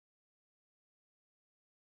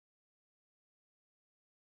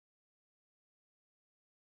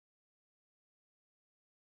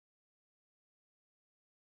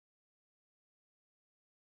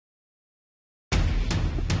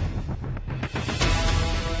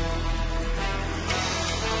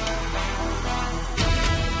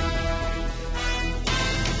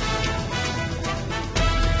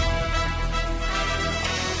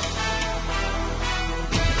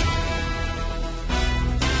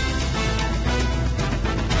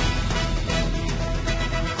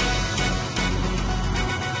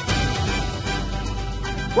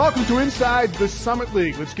Welcome to Inside the Summit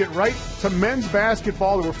League. Let's get right to men's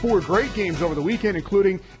basketball. There were 4 great games over the weekend,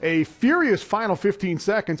 including a furious final 15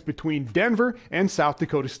 seconds between Denver and South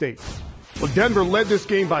Dakota State. Well, Denver led this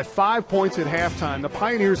game by 5 points at halftime. The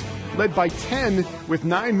Pioneers led by 10 with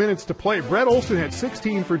 9 minutes to play. Brett Olson had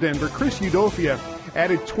 16 for Denver. Chris Udofia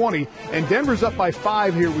added 20, and Denver's up by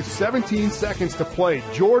 5 here with 17 seconds to play.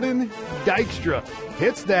 Jordan Dykstra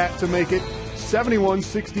hits that to make it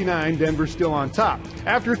 71-69, Denver still on top.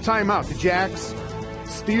 After a timeout, the Jacks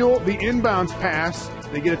steal the inbounds pass.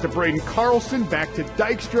 They get it to Braden Carlson, back to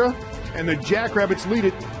Dykstra, and the Jackrabbits lead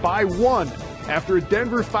it by 1. After a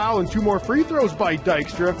Denver foul and 2 more free throws by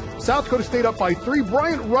Dykstra, South Dakota State up by 3.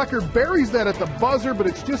 Bryant Rucker buries that at the buzzer, but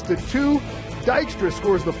it's just a 2. Dykstra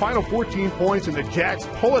scores the final 14 points, and the Jacks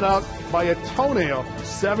pull it out by a toenail,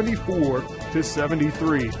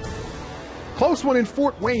 74-73. Close one in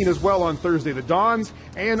Fort Wayne as well on Thursday. The Dons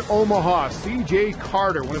and Omaha. C.J.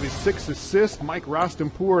 Carter, one of his 6 assists. Mike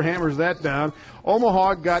Rostampour hammers that down.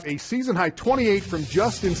 Omaha got a season-high 28 from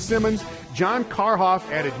Justin Simmons. John Karhoff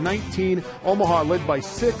added 19. Omaha led by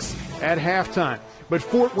 6 at halftime. But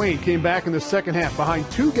Fort Wayne came back in the second half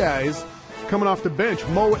behind 2 guys coming off the bench.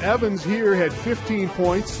 Mo Evans here had 15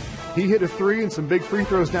 points. He hit a 3 and some big free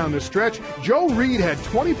throws down the stretch. Joe Reed had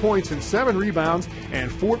 20 points and 7 rebounds, and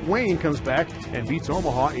Fort Wayne comes back and beats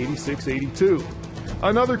Omaha 86-82.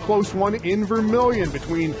 Another close one in Vermilion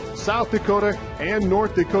between South Dakota and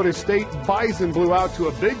North Dakota State. Bison blew out to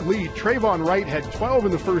a big lead. Trayvon Wright had 12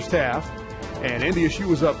 in the first half, and NDSU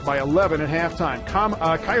was up by 11 at halftime.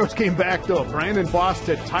 Coyotes came back, though. Brandon Boss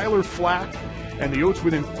had Tyler Flack, and the Oats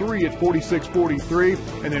within 3 at 46-43.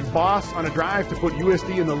 And then Boss on a drive to put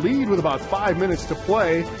USD in the lead with about 5 minutes to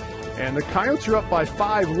play. And the Coyotes are up by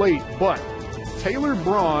 5 late, but Taylor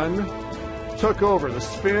Braun took over the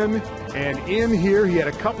spin. And in here, he had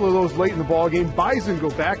a couple of those late in the ball game. Bison go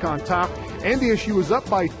back on top. NDSU was up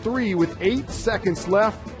by 3 with 8 seconds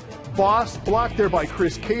left. Boss blocked there by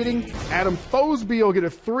Chris Kading. Adam Thosby will get a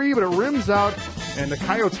 3, but it rims out. And the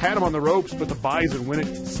Coyotes had him on the ropes, but the Bison win it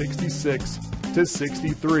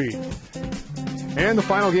 66-63. And the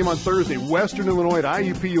final game on Thursday, Western Illinois at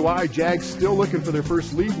IUPUI. Jags still looking for their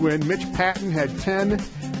first league win. Mitch Patton had 10,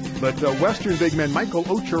 but Western big man Michael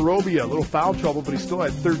Ocharobia, a little foul trouble, but he still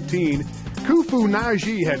had 13. Kufu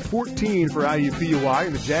Naji had 14 for IUPUI,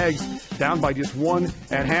 and the Jags down by just 1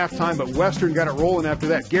 at halftime, but Western got it rolling after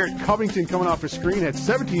that. Garrett Covington coming off the screen had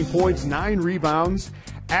 17 points, 9 rebounds.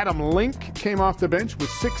 Adam Link came off the bench with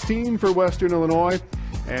 16 for Western Illinois.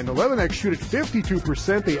 And the Leathernecks shoot at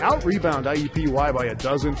 52%. They out-rebound IUPUI by a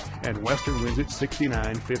dozen, and Western wins it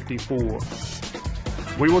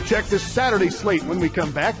 69-54. We will check this Saturday slate when we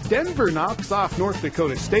come back. Denver knocks off North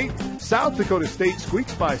Dakota State. South Dakota State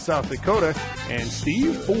squeaks by South Dakota. And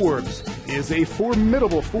Steve Forbes is a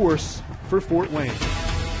formidable force for Fort Wayne.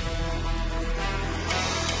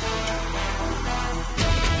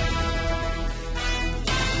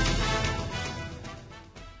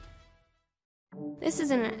 This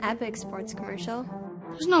isn't an Epic Sports commercial.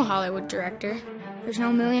 There's no Hollywood director. There's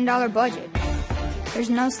no $1 million budget. There's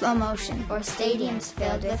no slow motion. Or stadiums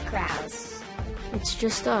filled with crowds. It's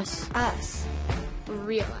just us. Us.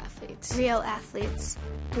 Real athletes. Real athletes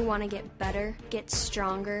who want to get better, get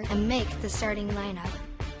stronger, and make the starting lineup.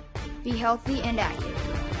 Be healthy and active.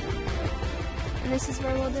 And this is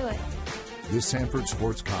where we'll do it. The Sanford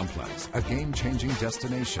Sports Complex, a game-changing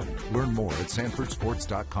destination. Learn more at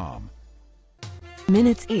sanfordsports.com.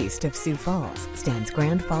 Minutes east of Sioux Falls stands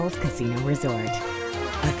Grand Falls Casino Resort.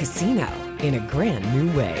 A casino in a grand new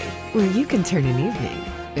way, where you can turn an evening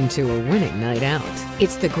into a winning night out.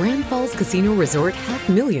 It's the Grand Falls Casino Resort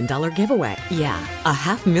 $500,000 giveaway. Yeah, a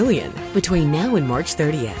 $500,000. Between now and March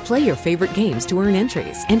 30th, play your favorite games to earn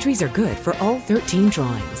entries. Entries are good for all 13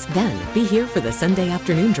 drawings. Then, be here for the Sunday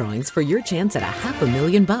afternoon drawings for your chance at a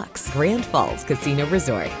 $500,000. Grand Falls Casino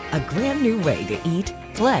Resort, a grand new way to eat,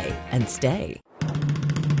 play, and stay.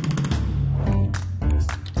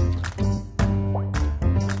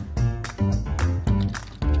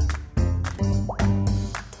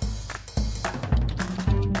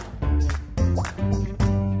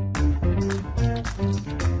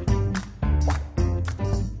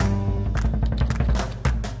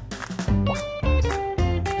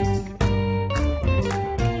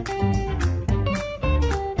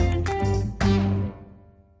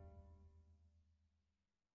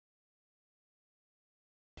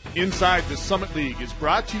 Inside the Summit League is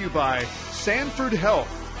brought to you by Sanford Health,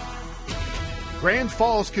 Grand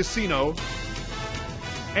Falls Casino,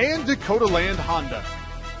 and Dakota Land Honda.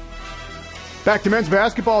 Back to men's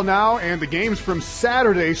basketball now, and the games from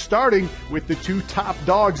Saturday, starting with the two top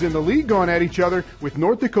dogs in the league going at each other with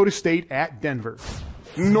North Dakota State at Denver.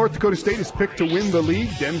 North Dakota State is picked to win the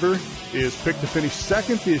league. Denver is picked to finish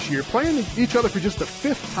second this year, playing each other for just the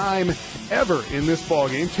fifth time ever in this ball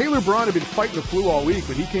game. Taylor Braun had been fighting the flu all week,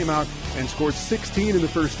 but he came out and scored 16 in the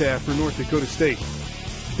first half for North Dakota State.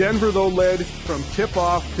 Denver, though, led from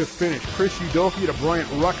tip-off to finish. Chris Udoki to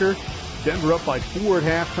Bryant Rucker. Denver up by 4 at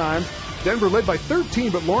halftime. Denver led by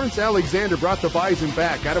 13, but Lawrence Alexander brought the Bison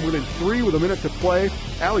back. Got him within 3 with a minute to play.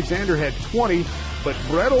 Alexander had 20, but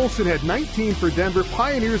Brett Olson had 19 for Denver.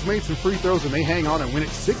 Pioneers made some free throws, and they hang on and win it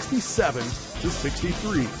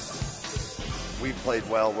 67-63. We've played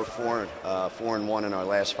well. We're 4-1 in our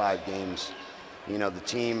last 5 games. You know, the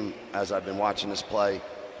team, as I've been watching this play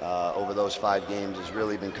over those 5 games, has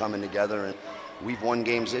really been coming together. And we've won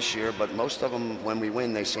games this year, but most of them, when we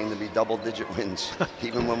win, they seem to be double-digit wins,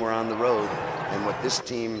 even when we're on the road. And what this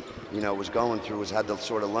team, you know, was going through was had to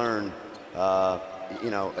sort of learn, you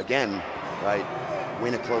know, again, right,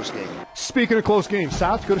 win a close game. Speaking of close games,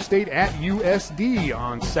 South Dakota State at USD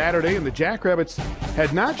on Saturday, and the Jackrabbits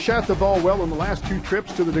had not shot the ball well in the last 2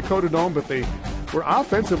 trips to the Dakota Dome, but they were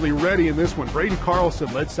offensively ready in this one. Braden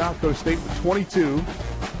Carlson led South Dakota State with 22.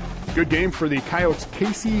 Good game for the Coyotes'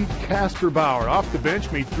 Casey Kasperbauer. Off the bench,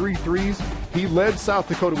 made 3 threes. He led South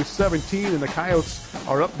Dakota with 17, and the Coyotes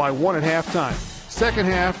are up by 1 at halftime. Second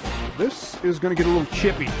half, this is going to get a little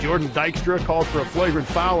chippy. Jordan Dykstra called for a flagrant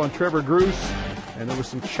foul on Trevor Gruce, and there was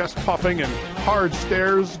some chest puffing and hard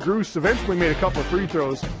stares. Gruce eventually made a couple of free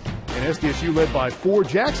throws, and SDSU led by 4.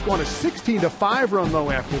 Jacks go on a 16-5 run, though,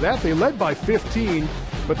 after that. They led by 15,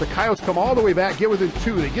 but the Coyotes come all the way back, get within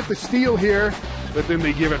 2. They get the steal here, but then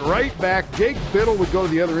they give it right back. Jake Biddle would go to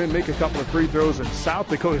the other end, make a couple of free throws, and South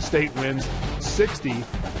Dakota State wins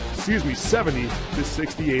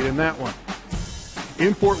 70-68 in that one.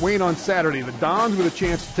 In Fort Wayne on Saturday, the Dons with a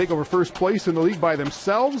chance to take over first place in the league by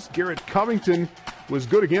themselves. Garrett Covington was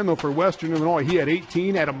good again, though, for Western Illinois. He had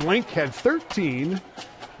 18. Adam Link had 13.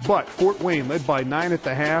 But Fort Wayne led by 9 at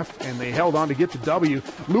the half, and they held on to get the W.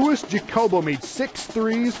 Louis Jacobo made 6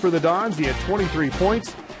 threes for the Dons. He had 23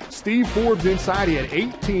 points. Steve Forbes inside, he had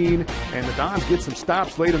 18, and the Dons get some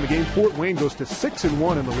stops late in the game. Fort Wayne goes to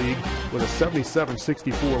 6-1 in the league with a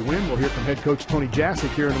 77-64 win. We'll hear from head coach Tony Jasick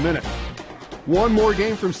here in a minute. One more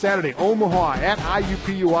game from Saturday, Omaha at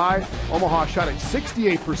IUPUI. Omaha shot at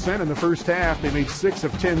 68% in the first half. They made 6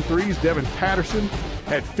 of 10 threes. Devin Patterson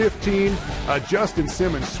had 15. Justin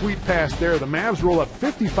Simmons, sweet pass there. The Mavs roll up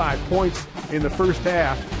 55 points in the first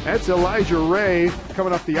half. That's Elijah Ray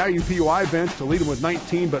coming off the IUPUI bench to lead them with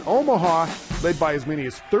 19. But Omaha led by as many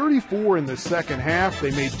as 34 in the second half.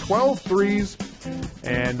 They made 12 threes,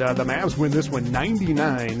 and the Mavs win this one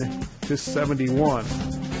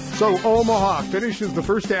 99-71. So Omaha finishes the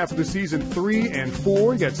first half of the season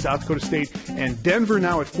 3-4. You got South Dakota State and Denver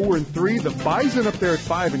now at 4-3. The Bison up there at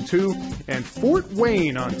 5-2, and Fort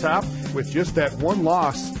Wayne on top with just that one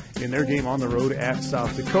loss in their game on the road at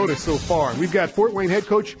South Dakota so far. And we've got Fort Wayne head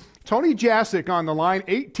coach Tony Jasick on the line.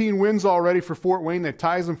 18 wins already for Fort Wayne. That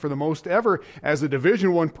ties them for the most ever as a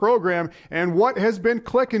Division I program. And what has been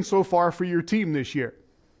clicking so far for your team this year?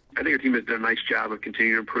 I think our team has done a nice job of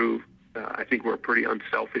continuing to improve. I think we're a pretty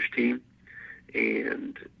unselfish team.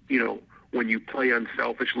 And, you know, when you play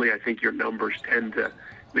unselfishly, I think your numbers tend to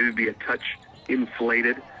maybe be a touch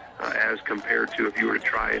inflated as compared to if you were to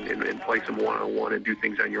try and play some one-on-one and do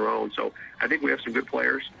things on your own. So I think we have some good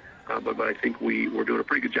players, but I think we're doing a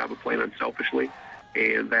pretty good job of playing unselfishly,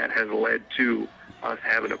 and that has led to us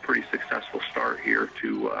having a pretty successful start here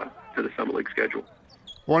to the Summit League schedule.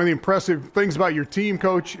 One of the impressive things about your team,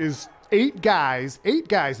 Coach, is eight guys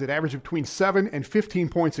that average between 7 and 15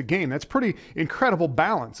 points a game. That's pretty incredible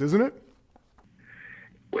balance, isn't it?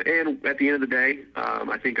 And at the end of the day,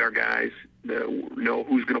 I think our guys know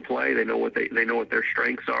who's going to play. They know what their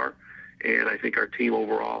strengths are, and I think our team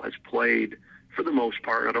overall has played for the most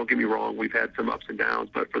part. Now, don't get me wrong; we've had some ups and downs,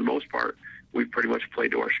 but for the most part, we've pretty much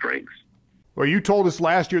played to our strengths. Well, you told us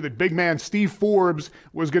last year that big man Steve Forbes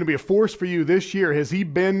was going to be a force for you this year. Has he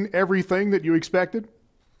been everything that you expected?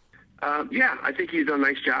 Yeah, I think he's done a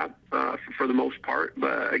nice job for the most part.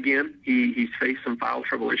 But again, he's faced some foul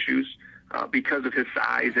trouble issues because of his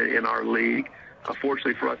size in our league.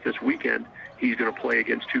 Fortunately for us this weekend, he's going to play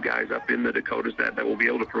against 2 guys up in the Dakotas that will be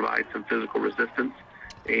able to provide some physical resistance,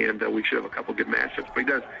 and we should have a couple good matchups. But he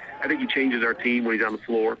does. I think he changes our team when he's on the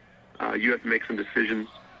floor. You have to make some decisions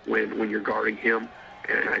when you're guarding him,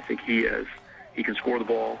 and I think he can score the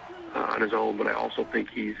ball on his own, but I also think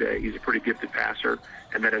he's a pretty gifted passer,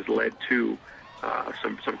 and that has led to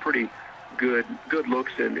some pretty good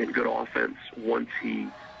looks and good offense once he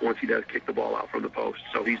does kick the ball out from the post.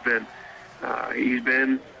 So he's been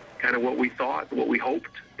kind of what we thought, what we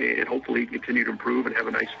hoped, and hopefully continue to improve and have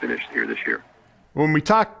a nice finish here this year. When we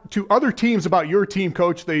talk to other teams about your team,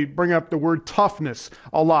 Coach, they bring up the word toughness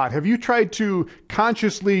a lot. Have you tried to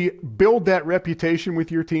consciously build that reputation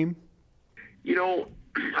with your team? You know,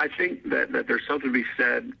 I think that there's something to be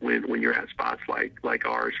said when you're at spots like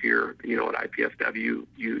ours here, you know, at IPFW.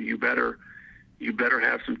 You better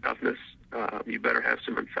have some toughness. You better have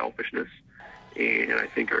some unselfishness. And I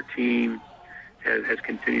think our team has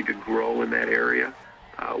continued to grow in that area.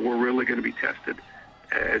 We're really going to be tested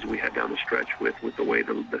as we head down the stretch with the way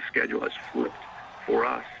the schedule has flipped for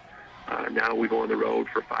us. Now we go on the road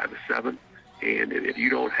for 5 of 7, and if you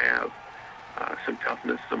don't have some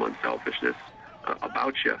toughness, some unselfishness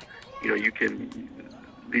about you, you know,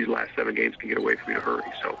 these last 7 games can get away from you in a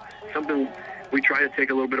hurry. So something we try to take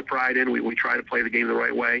a little bit of pride in. We try to play the game the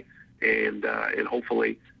right way, and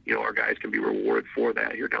hopefully, you know, our guys can be rewarded for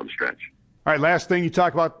that here down the stretch. All right, last thing, you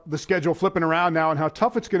talk about the schedule flipping around now and how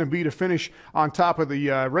tough it's going to be to finish on top of the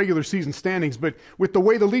regular season standings. But with the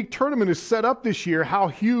way the league tournament is set up this year, how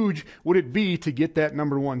huge would it be to get that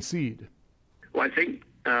number 1 seed? Well, I think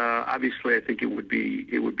obviously it would be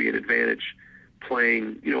an advantage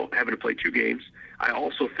playing, you know, having to play 2 games. I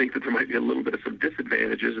also think that there might be a little bit of some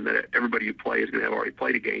disadvantages in that everybody you play is going to have already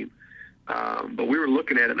played a game. But we were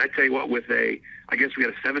looking at it, and I tell you what, I guess we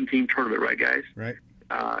got a 17 tournament, right, guys? Right.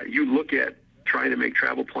 You look at trying to make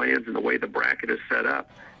travel plans and the way the bracket is set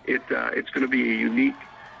up, it's going to be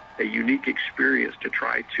a unique experience to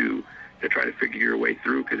try to figure your way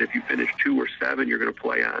through. Because if you finish 2 or 7, you're going to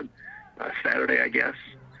play on Saturday, I guess.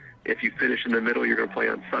 If you finish in the middle, you're going to play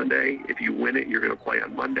on Sunday. If you win it, you're going to play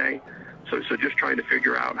on Monday. So just trying to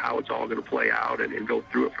figure out how it's all going to play out and go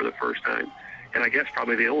through it for the first time. And I guess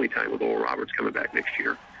probably the only time with Oral Roberts coming back next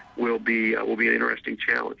year will be an interesting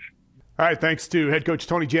challenge. All right, thanks to head coach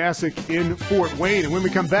Tony Jasick in Fort Wayne. And when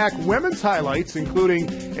we come back, women's highlights, including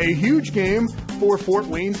a huge game for Fort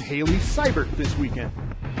Wayne's Haley Seibert this weekend.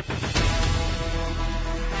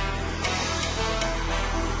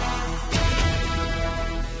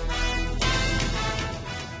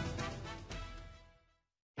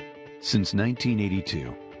 Since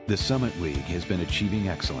 1982, the Summit League has been achieving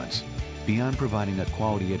excellence. Beyond providing a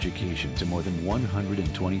quality education to more than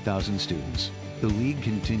 120,000 students, the league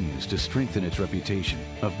continues to strengthen its reputation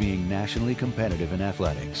of being nationally competitive in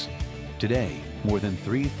athletics. Today, more than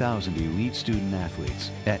 3,000 elite student athletes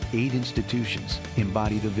at 8 institutions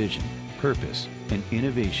embody the vision, purpose, and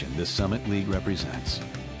innovation the Summit League represents.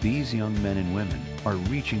 These young men and women are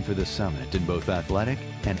reaching for the summit in both athletic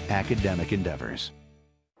and academic endeavors.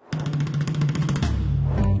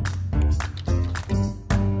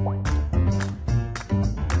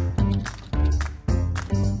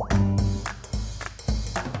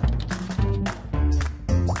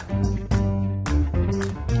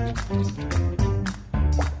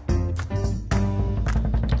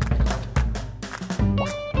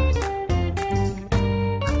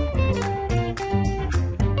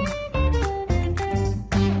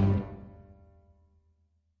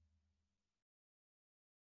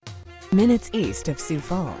 Minutes east of Sioux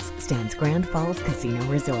Falls stands Grand Falls Casino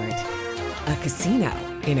Resort. A casino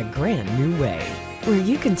in a grand new way, where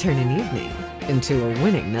you can turn an evening into a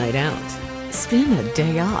winning night out. Spin a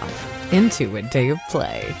day off into a day of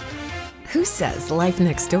play. Who says life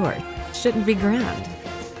next door shouldn't be grand?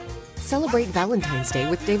 Celebrate Valentine's Day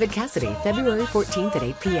with David Cassidy, February 14th at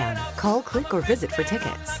 8 p.m. Call, click, or visit for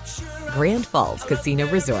tickets. Grand Falls Casino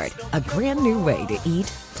Resort, a grand new way to eat,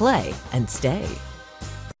 play, and stay.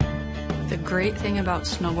 The great thing about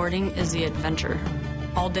snowboarding is the adventure.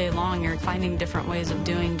 All day long you're finding different ways of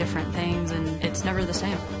doing different things, and it's never the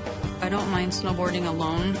same. I don't mind snowboarding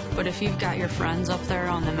alone, but if you've got your friends up there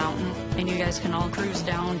on the mountain and you guys can all cruise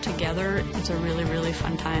down together, it's a really, really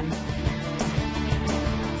fun time.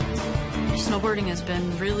 Snowboarding has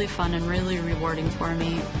been really fun and really rewarding for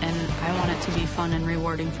me, and I want it to be fun and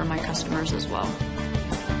rewarding for my customers as well.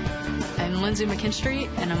 I'm Lindsay McKinstry,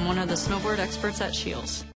 and I'm one of the snowboard experts at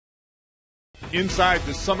Shields. Inside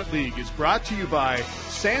the Summit League is brought to you by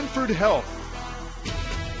Sanford Health,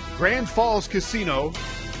 Grand Falls Casino,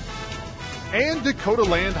 and Dakota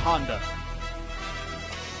Land Honda.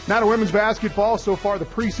 Now to women's basketball. So far, the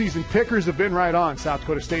preseason pickers have been right on. South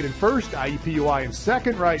Dakota State in first, IUPUI in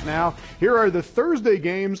second right now. Here are the Thursday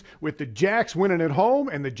games with the Jacks winning at home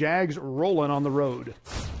and the Jags rolling on the road.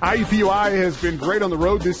 IUPUI has been great on the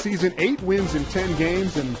road this season, 8 wins in 10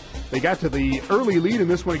 games, and they got to the early lead in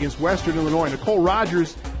this one against Western Illinois. Nicole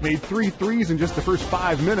Rogers made 3 threes in just the first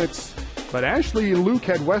 5 minutes. But Ashley Luke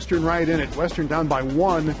had Western right in it. Western down by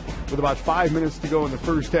 1 with about 5 minutes to go in the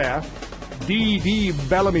first half. Dee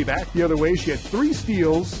Bellamy back the other way. She had 3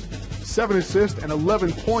 steals, 7 assists, and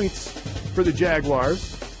 11 points for the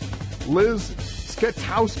Jaguars. Liz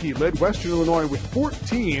Sketowski led Western Illinois with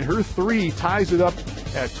 14. Her 3 ties it up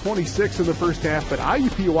at 26 in the first half, but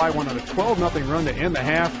IUPUI went on a 12-0 run to end the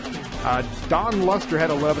half. Don Luster had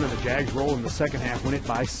 11, and the Jags roll in the second half, win it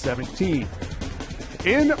by 17.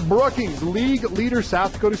 In Brookings, league leader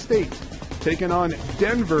South Dakota State taking on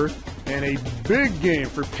Denver, and a big game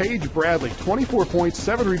for Paige Bradley. 24 points,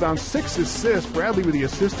 7 rebounds, 6 assists. Bradley with the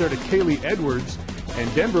assist there to Kaylee Edwards,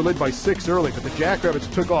 and Denver led by 6 early, but the Jackrabbits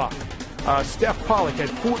took off. Steph Pollock had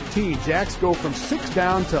 14. Jacks go from 6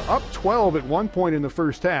 down to up 12 at one point in the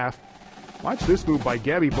first half. Watch this move by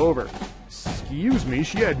Gabby Bover. Excuse me,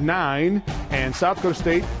 she had 9, and South Dakota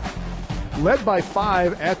State led by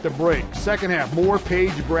 5 at the break. Second half, more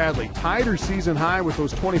Paige Bradley. Tied her season high with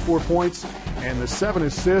those 24 points and the 7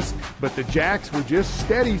 assists, but the Jacks were just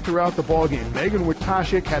steady throughout the ballgame. Megan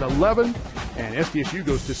Witashik had 11, and SDSU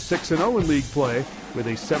goes to 6-0 in league play with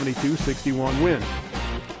a 72-61 win.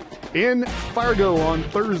 In Fargo on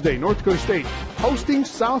Thursday, North Dakota State hosting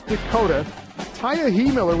South Dakota. Taya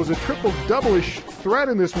He-Miller was a triple-double-ish threat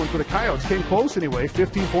in this one for the Coyotes. Came close anyway,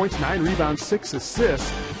 15 points, 9 rebounds, 6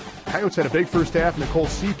 assists. Coyotes had a big first half. Nicole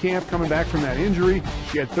Seekamp coming back from that injury.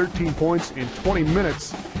 She had 13 points in 20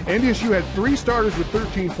 minutes. NDSU had 3 starters with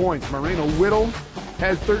 13 points. Morena Whittle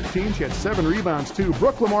had 13. She had 7 rebounds, too.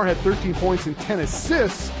 Brooke Lamar had 13 points and 10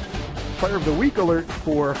 assists. Player of the Week alert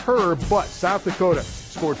for her, but South Dakota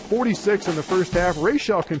scored 46 in the first half.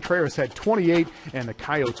 Rachel Contreras had 28, and the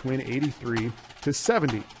Coyotes win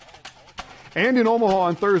 83-70. And in Omaha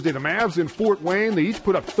on Thursday, the Mavs in Fort Wayne, they each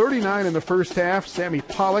put up 39 in the first half. Sammy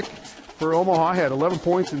Pollock for Omaha had 11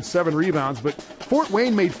 points and 7 rebounds, but Fort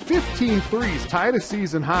Wayne made 15 threes, tied a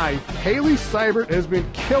season high. Haley Seibert has been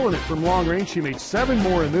killing it from long range. She made 7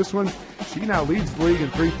 more in this one. She now leads the league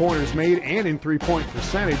in three-pointers made and in three-point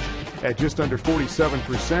percentage at just under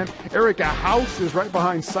 47%. Erica House is right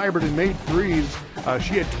behind Seibert and made threes.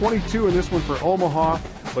 She had 22 in this one for Omaha,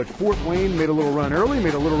 but Fort Wayne made a little run early,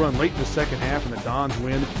 made a little run late in the second half, and the Dons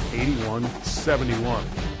win 81-71.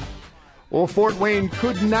 Well, Fort Wayne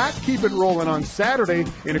could not keep it rolling on Saturday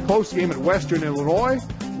in a close game at Western Illinois,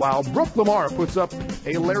 while Brooke Lamar puts up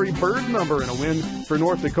a Larry Bird number in a win for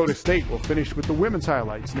North Dakota State. We'll finish with the women's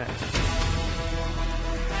highlights next.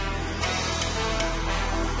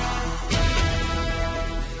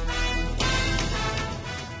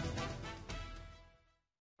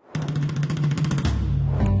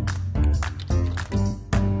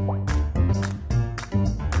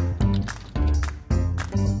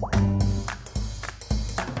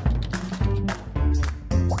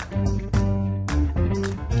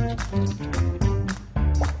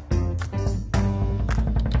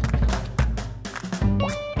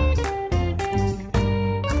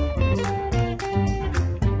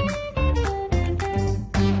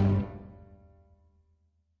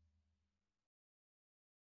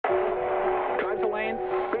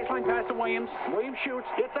 Williams shoots,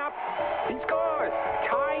 gets up, he scores.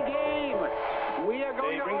 Tie game. We are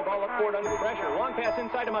going to bring the ball up court under pressure. Long pass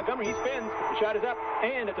inside to Montgomery. He spins. The shot is up,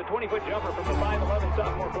 and it's a 20-foot jumper from the 5'11"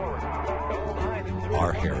 sophomore forward.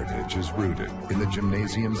 Our heritage is rooted in the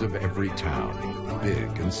gymnasiums of every town,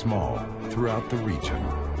 big and small, throughout the region.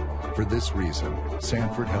 For this reason,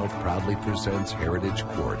 Sanford Health proudly presents Heritage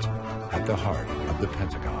Court at the heart of the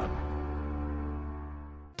Pentagon.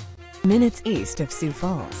 Minutes east of Sioux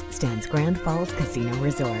Falls stands Grand Falls Casino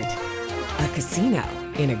Resort. A casino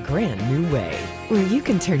in a grand new way, where you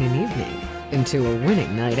can turn an evening into a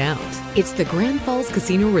winning night out. It's the Grand Falls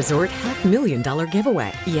Casino Resort $500,000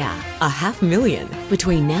 giveaway. Yeah, $500,000.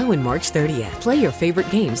 Between now and March 30th, play your favorite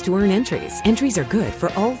games to earn entries. Entries are good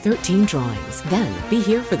for all 13 drawings. Then, be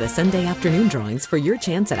here for the Sunday afternoon drawings for your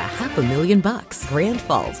chance at $500,000. Grand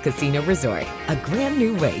Falls Casino Resort, a grand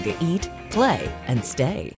new way to eat, play, and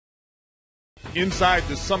stay. Inside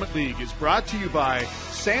the Summit League is brought to you by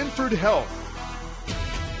Sanford Health,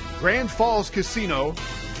 Grand Falls Casino,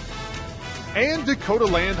 and Dakota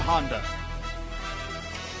Land Honda.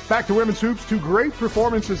 Back to women's hoops. 2 great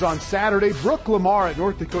performances on Saturday. Brooke Lamar at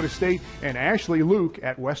North Dakota State and Ashley Luke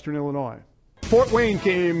at Western Illinois. Fort Wayne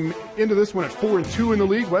came into this one at 4-2 in the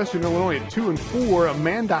league. Western Illinois at 2-4.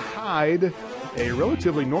 Amanda Hyde, a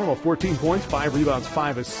relatively normal 14 points, 5 rebounds,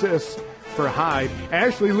 5 assists for Hyde.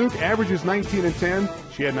 Ashley Luke averages 19 and 10.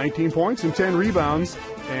 She had 19 points and 10 rebounds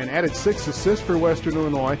and added 6 assists for Western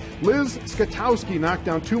Illinois. Liz Sketowski knocked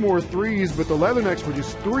down 2 more threes, but the Leathernecks were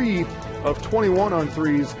just 3 of 21 on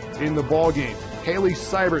threes in the ball game. Haley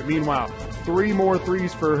Seibert, meanwhile, 3 more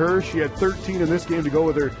threes for her. She had 13 in this game to go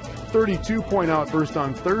with her 32-point outburst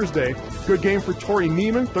on Thursday. Good game for Tori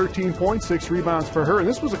Neiman, 13 points, 6 rebounds for her. And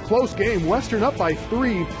this was a close game. Western up by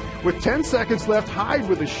 3 with 10 seconds left. Hyde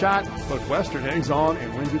with a shot, but Western hangs on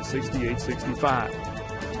and wins it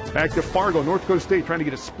 68-65. Back to Fargo, North Dakota State trying to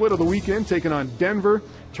get a split of the weekend, taking on Denver.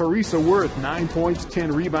 Teresa Worth, 9 points,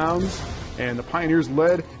 10 rebounds. And the Pioneers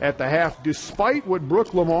led at the half despite what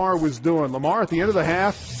Brooke Lamar was doing. Lamar at the end of the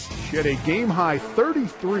half, she had a game-high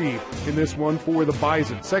 33 in this one for the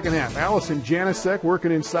Bison. Second half, Allison Janicek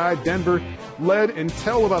working inside. Denver led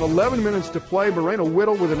until about 11 minutes to play. Moreno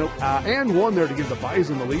Whittle with an and one there to give the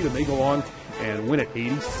Bison the lead, and they go on and win it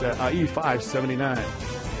 85-79.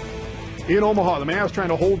 In Omaha, the Mavs trying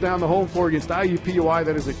to hold down the home floor against IUPUI.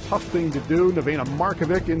 That is a tough thing to do. Nevena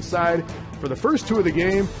Markovic inside for the first 2 of the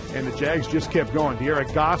game, and the Jags just kept going. De'Ara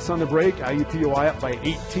Goss on the break. IUPUI up by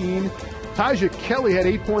 18. Taja Kelly had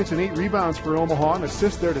 8 points and 8 rebounds for Omaha. An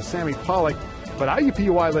assist there to Sammy Pollock. But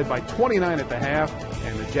IUPUI led by 29 at the half,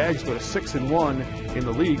 and the Jags go to 6-1 in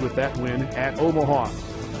the league with that win at Omaha.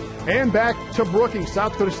 And back to Brookings.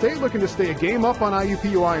 South Dakota State looking to stay a game up on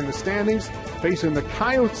IUPUI in the standings, facing the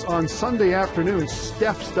Coyotes on Sunday afternoon.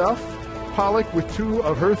 Steph Pollock with 2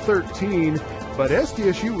 of her 13. But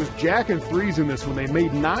SDSU was jacking threes in this one. They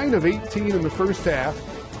made 9 of 18 in the first half.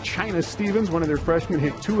 China Stevens, one of their freshmen,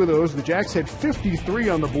 hit 2 of those. The Jacks had 53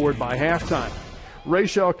 on the board by halftime.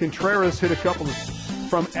 Rachel Contreras hit a couple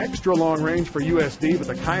from extra long range for USD, but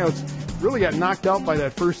the Coyotes really got knocked out by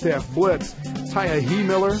that first half blitz. Taya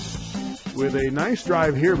Miller with a nice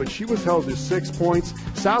drive here, but she was held to 6 points.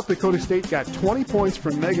 South Dakota State got 20 points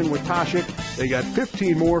from Megan Watashik. They got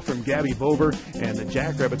 15 more from Gabby Bover, and the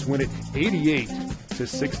Jackrabbits win it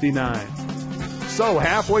 88-69. So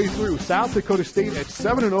halfway through, South Dakota State at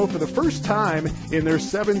 7-0 for the first time in their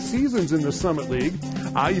 7 seasons in the Summit League.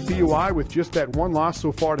 IUPUI with just that 1 loss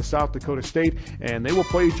so far to South Dakota State, and they will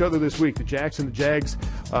play each other this week, the Jacks and the Jags,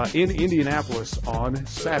 in Indianapolis on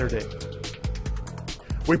Saturday.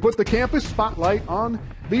 We put the campus spotlight on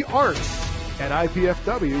the arts at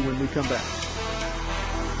IPFW when we come back.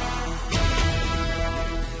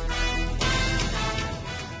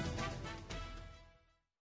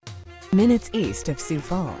 Minutes east of Sioux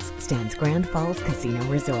Falls stands Grand Falls Casino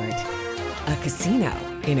Resort. A casino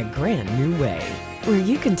in a brand new way, where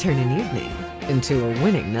you can turn an evening into a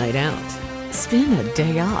winning night out. Spin a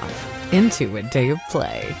day off into a day of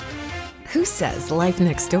play. Who says life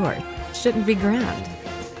next door shouldn't be grand?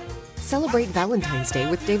 Celebrate Valentine's Day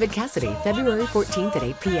with David Cassidy, February 14th at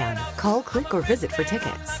 8 p.m. Call, click, or visit for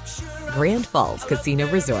tickets. Grand Falls Casino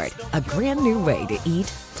Resort, a brand new way to eat,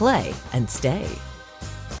 play, and stay.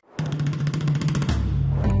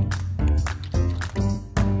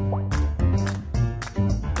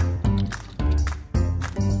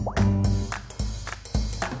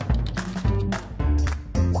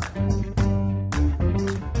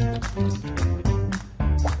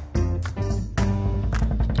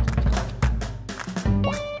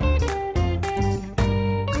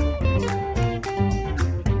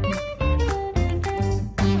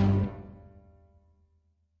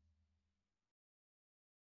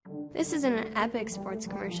 This isn't an Epic Sports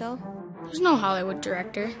commercial. There's no Hollywood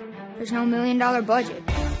director. There's no $1 million budget.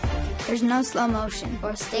 There's no slow motion.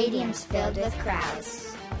 Or stadiums filled with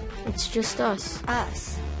crowds. It's just us.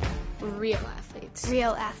 Us. Real athletes.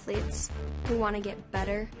 Real athletes who want to get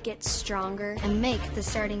better, get stronger, And make the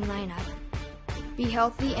starting lineup. Be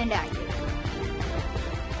healthy and active.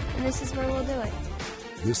 and this is where we'll do it.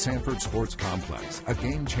 The Sanford Sports Complex, a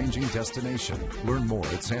game-changing destination. Learn more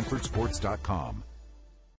at sanfordsports.com.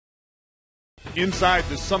 Inside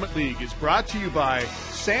the Summit League is brought to you by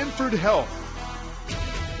Sanford Health,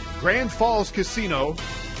 Grand Falls Casino,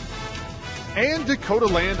 and Dakota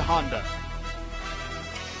Land Honda.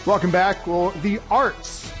 Welcome back. Well, the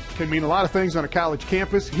arts can mean a lot of things on a college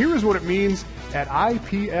campus. Here is what it means at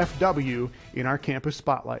IPFW in our campus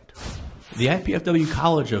spotlight. The IPFW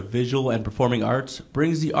College of Visual and Performing Arts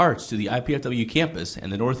brings the arts to the IPFW campus and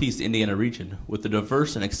the Northeast Indiana region with a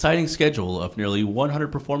diverse and exciting schedule of nearly 100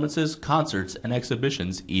 performances, concerts, and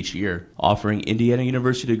exhibitions each year, offering Indiana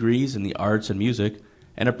University degrees in the arts and music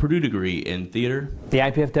and a Purdue degree in theater. The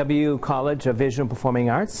IPFW College of Visual and Performing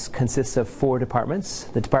Arts consists of 4 departments: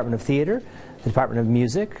 the Department of Theater, the Department of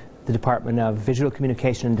Music, the Department of Visual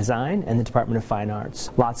Communication and Design, and the Department of Fine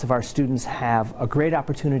Arts. Lots of our students have a great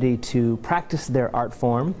opportunity to practice their art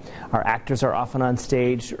form. Our actors are often on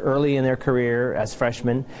stage early in their career as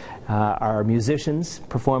freshmen. Our musicians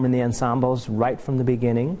perform in the ensembles right from the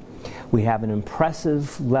beginning. We have an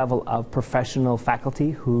impressive level of professional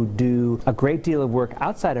faculty who do a great deal of work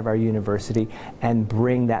outside of our university and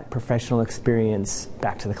bring that professional experience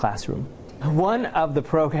back to the classroom. One of the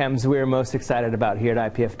programs we're most excited about here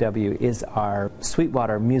at IPFW is our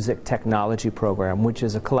Sweetwater Music Technology program, which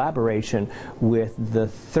is a collaboration with the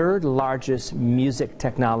third largest music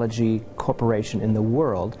technology corporation in the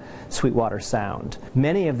world, Sweetwater Sound.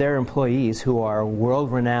 Many of their employees, who are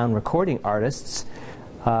world-renowned recording artists,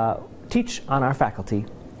 teach on our faculty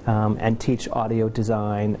and teach audio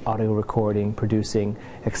design, audio recording, producing,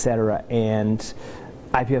 etc. And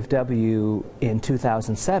IPFW in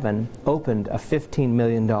 2007 opened a $15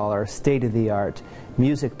 million state-of-the-art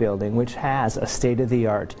music building, which has a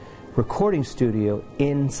state-of-the-art recording studio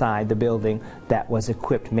inside the building that was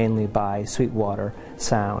equipped mainly by Sweetwater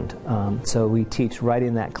Sound. So we teach right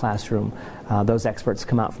in that classroom. Those experts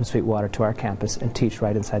come out from Sweetwater to our campus and teach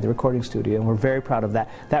right inside the recording studio, and we're very proud of that.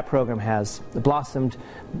 That program has blossomed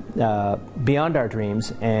beyond our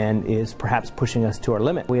dreams and is perhaps pushing us to our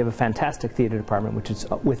limit. We have a fantastic theater department, which is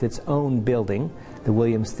with its own building, the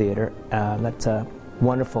Williams Theater. That's a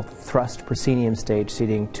wonderful thrust proscenium stage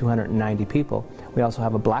seating 290 people. We also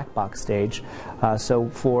have a black box stage. So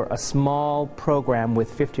for a small program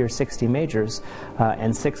with 50 or 60 majors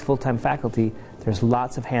and 6 full-time faculty, there's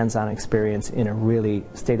lots of hands-on experience in a really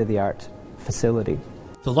state-of-the-art facility.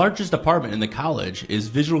 The largest department in the college is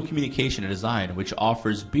Visual Communication and Design, which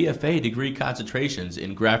offers BFA degree concentrations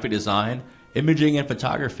in graphic design, imaging and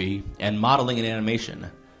photography, and modeling and animation.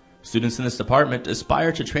 Students in this department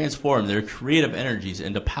aspire to transform their creative energies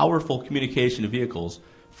into powerful communication vehicles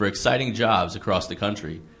for exciting jobs across the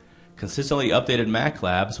country. Consistently updated Mac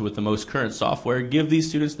labs with the most current software give these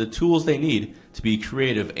students the tools they need to be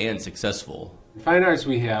creative and successful. In Fine Arts,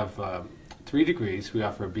 we have 3 degrees. We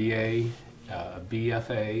offer a BA, a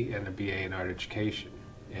BFA, and a BA in Art Education.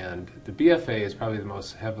 And the BFA is probably the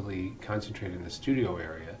most heavily concentrated in the studio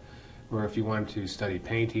area, where if you want to study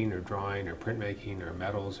painting or drawing or printmaking or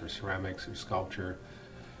metals or ceramics or sculpture,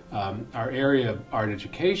 our area of art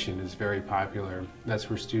education is very popular. That's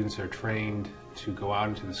where students are trained to go out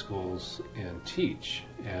into the schools and teach,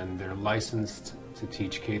 and they're licensed to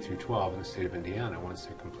teach K through 12 in the state of Indiana once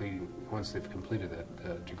they've completed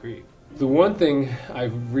that degree. The one thing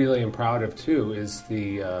I really am proud of too is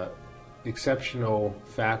the exceptional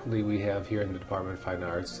faculty we have here in the Department of Fine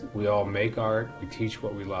Arts. We all make art, we teach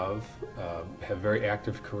what we love, have very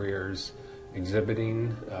active careers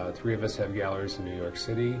exhibiting. 3 of us have galleries in New York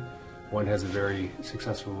City. 1 has a very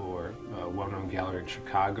successful or well-known gallery in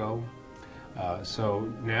Chicago.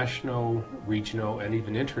 So national, regional, and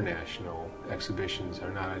even international exhibitions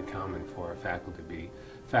are not uncommon for a faculty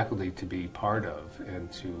to be part of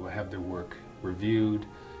and to have their work reviewed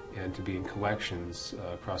and to be in collections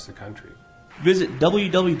across the country. Visit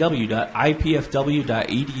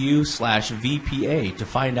www.ipfw.edu/VPA to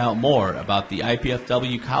find out more about the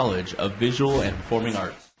IPFW College of Visual and Performing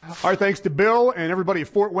Arts. Our thanks to Bill and everybody at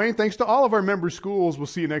Fort Wayne. Thanks to all of our member schools. We'll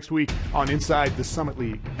see you next week on Inside the Summit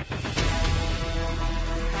League.